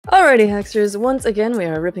Alrighty Hacksters, once again we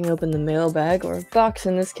are ripping open the mailbag, or box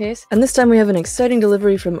in this case, and this time we have an exciting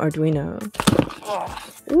delivery from Arduino.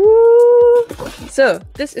 Woo! So,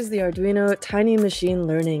 this is the Arduino Tiny Machine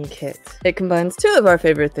Learning Kit. It combines two of our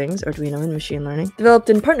favorite things, Arduino and machine learning, developed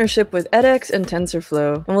in partnership with edX and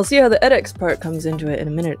TensorFlow, and we'll see how the edX part comes into it in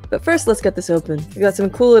a minute. But first, let's get this open. We got some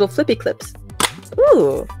cool little flippy clips.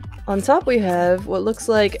 Ooh! On top we have what looks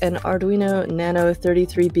like an Arduino Nano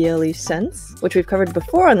 33 BLE Sense, which we've covered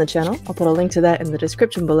before on the channel. I'll put a link to that in the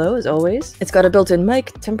description below, as always. It's got a built-in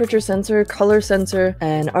mic, temperature sensor, color sensor,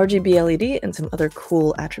 and RGB LED, and some other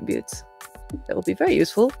cool attributes that will be very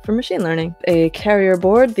useful for machine learning. A carrier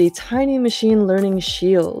board, the Tiny Machine Learning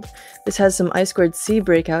Shield. This has some I2C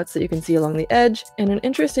breakouts that you can see along the edge, and an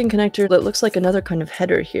interesting connector that looks like another kind of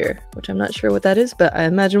header here, which I'm not sure what that is, but I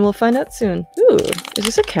imagine we'll find out soon. Ooh, is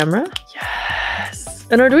this a camera? Yes!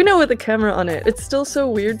 An Arduino with a camera on it. It's still so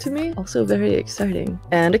weird to me, also very exciting.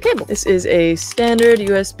 And a cable. This is a standard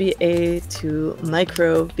USB-A to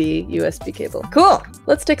micro B USB cable. Cool!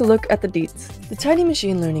 Let's take a look at the deets. The Tiny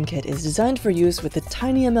Machine Learning Kit is designed for use with the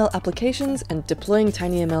TinyML applications and deploying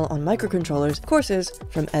TinyML on microcontrollers courses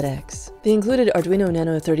from edX. The included Arduino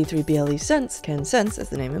Nano 33 BLE Sense can sense, as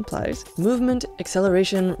the name implies, movement,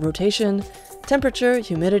 acceleration, rotation, temperature,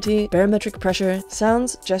 humidity, barometric pressure,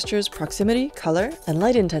 sounds, gestures, proximity, color, and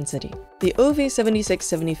light intensity. The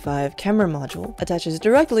OV7675 camera module attaches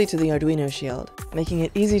directly to the Arduino Shield, making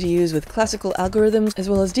it easy to use with classical algorithms as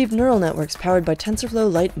well as deep neural networks powered by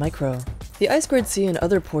TensorFlow Lite Micro. The I2C and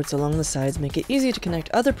other ports along the sides make it easy to connect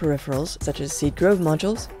other peripherals, such as Seed Grove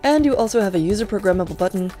modules, and you also have a user-programmable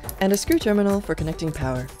button and a screw terminal for connecting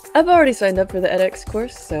power. I've already signed up for the edX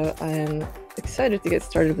course, so I am excited to get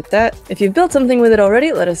started with that. If you've built something with it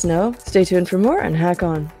already, let us know. Stay tuned for more and hack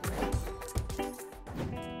on.